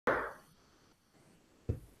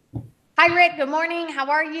Hi, Rick. Good morning.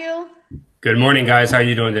 How are you? Good morning, guys. How are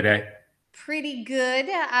you doing today? Pretty good.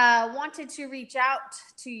 Wanted to reach out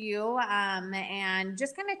to you and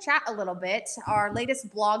just kind of chat a little bit. Our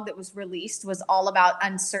latest blog that was released was all about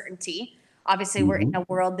uncertainty. Obviously, we're in Mhm. a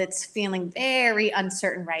world that's feeling very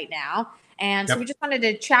uncertain right now. And so we Yep. just wanted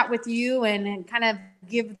to chat with you and kind of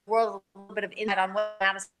give the world a little bit of insight on what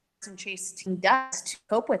Madison Chase team does to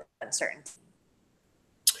cope with uncertainty.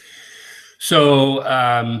 So,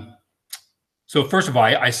 um, so first of all,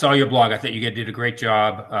 I saw your blog. I thought you did a great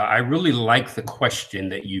job. I really like the question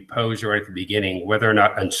that you posed right at the beginning, whether or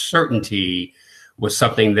not uncertainty was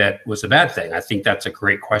something that was a bad thing. I think that's a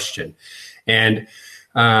great question. And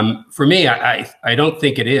for me, I don't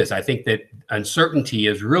think it is. I think that uncertainty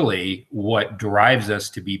is really what drives us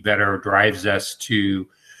to be better, drives us to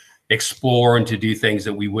explore and to do things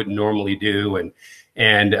that we wouldn't normally do.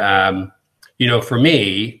 And for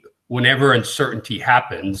me, whenever uncertainty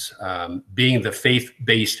happens, being the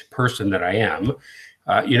faith-based person that I am,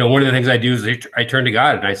 one of the things I do is I turn to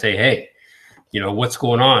God and I say, hey, what's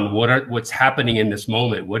going on? What's happening in this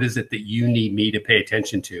moment? What is it that you need me to pay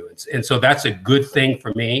attention to? And so that's a good thing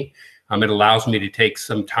for me. It allows me to take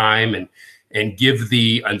some time and give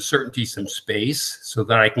the uncertainty some space so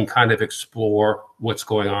that I can kind of explore what's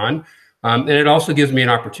going on. And it also gives me an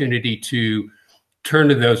opportunity to turn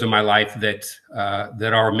to those in my life that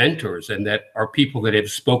are mentors and that are people that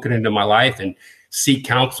have spoken into my life and seek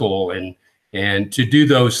counsel and to do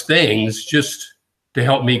those things just to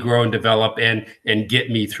help me grow and develop and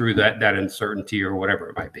get me through that uncertainty or whatever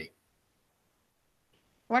it might be.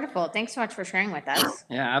 Wonderful. Thanks so much for sharing with us.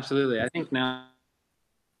 Yeah, absolutely. I think nowadays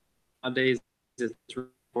it's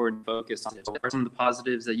important to focus on what are some of the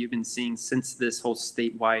positives that you've been seeing since this whole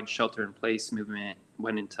statewide shelter-in-place movement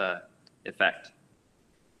went into effect.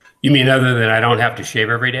 You mean other than I don't have to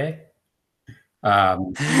shave every day? I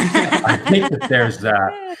think that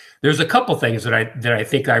there's a couple things that I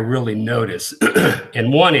think I really notice,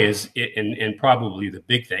 and one is, and probably the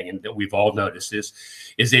big thing, and that we've all noticed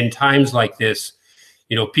is in times like this,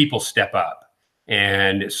 people step up,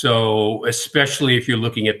 and so especially if you're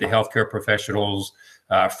looking at the healthcare professionals,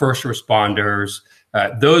 first responders,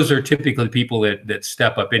 those are typically people that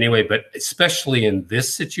step up anyway. But especially in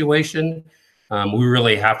this situation, we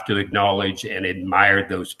really have to acknowledge and admire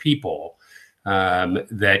those people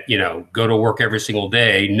that go to work every single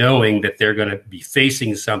day knowing that they're going to be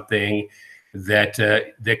facing something that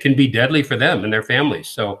can be deadly for them and their families.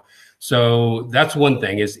 So that's one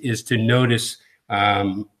thing is to notice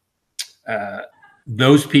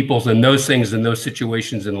those peoples and those things and those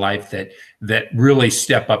situations in life that really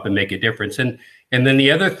step up and make a difference. And then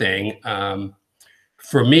the other thing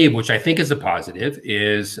for me, which I think is a positive,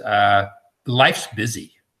 is life's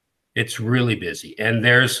busy. It's really busy, and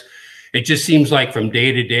it just seems like from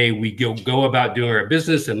day to day we go about doing our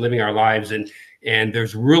business and living our lives, and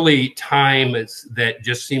there's really time that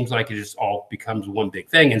just seems like it just all becomes one big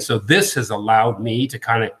thing. And so this has allowed me to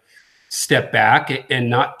kind of step back and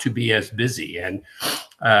not to be as busy, and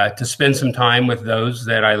to spend some time with those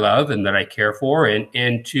that I love and that I care for,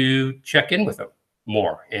 and to check in with them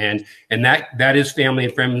more. And that is family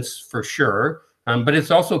and friends for sure. But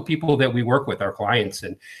it's also people that we work with, our clients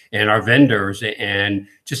and our vendors, and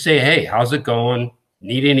just say, hey, how's it going?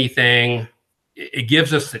 Need anything? It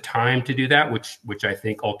gives us the time to do that, which I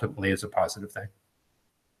think ultimately is a positive thing.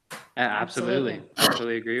 Absolutely. I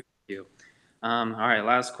totally agree with you. All right,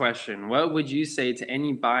 last question. What would you say to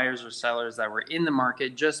any buyers or sellers that were in the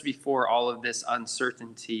market just before all of this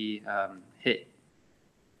uncertainty hit?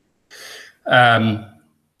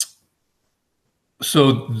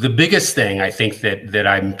 So the biggest thing I think that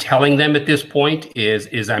I'm telling them at this point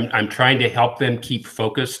is I'm trying to help them keep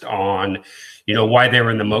focused on, why they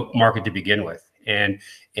were in the market to begin with, and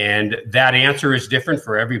that answer is different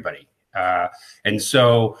for everybody, and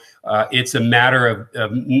so it's a matter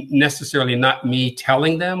of necessarily not me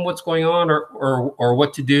telling them what's going on or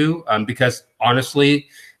what to do, because honestly,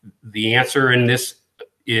 the answer in this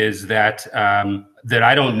is that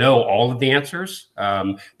I don't know all of the answers.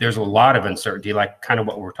 There's a lot of uncertainty, like kind of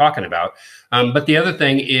what we're talking about. But the other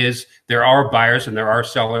thing is there are buyers and there are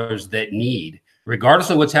sellers that need,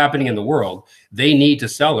 regardless of what's happening in the world, they need to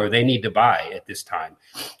sell or they need to buy at this time.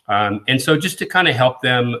 And so just to kind of help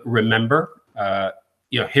them remember,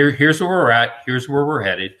 here's where we're at, here's where we're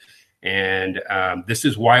headed, and this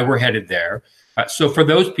is why we're headed there. So for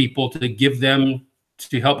those people,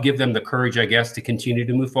 to help give them the courage, I guess, to continue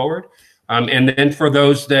to move forward. And then for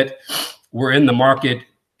those that were in the market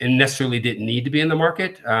and necessarily didn't need to be in the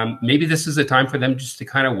market, maybe this is a time for them just to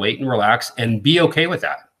kind of wait and relax and be okay with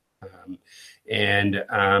that.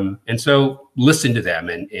 And so listen to them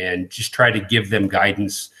and just try to give them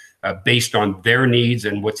guidance based on their needs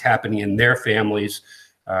and what's happening in their families.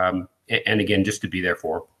 And again, just to be there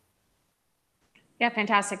for them. Yeah,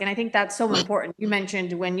 fantastic. And I think that's so important. You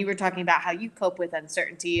mentioned when you were talking about how you cope with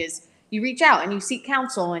uncertainty is you reach out and you seek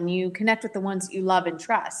counsel and you connect with the ones that you love and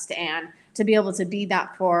trust. And to be able to be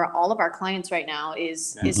that for all of our clients right now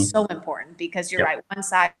is so important, because you're right. One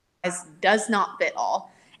size does not fit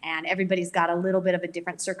all. And everybody's got a little bit of a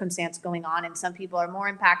different circumstance going on. And some people are more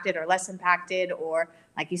impacted or less impacted, or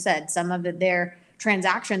like you said, some of their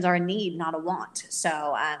transactions are a need, not a want.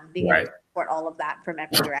 So being able to support all of that from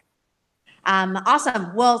every direction.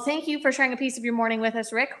 Awesome. Well, thank you for sharing a piece of your morning with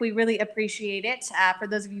us, Rick. We really appreciate it. For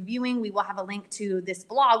those of you viewing, we will have a link to this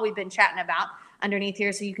blog we've been chatting about underneath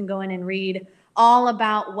here, so you can go in and read all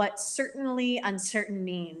about what certainly uncertain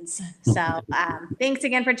means. So thanks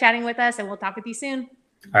again for chatting with us, and we'll talk with you soon.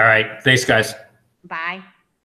 All right. Thanks, guys. Bye.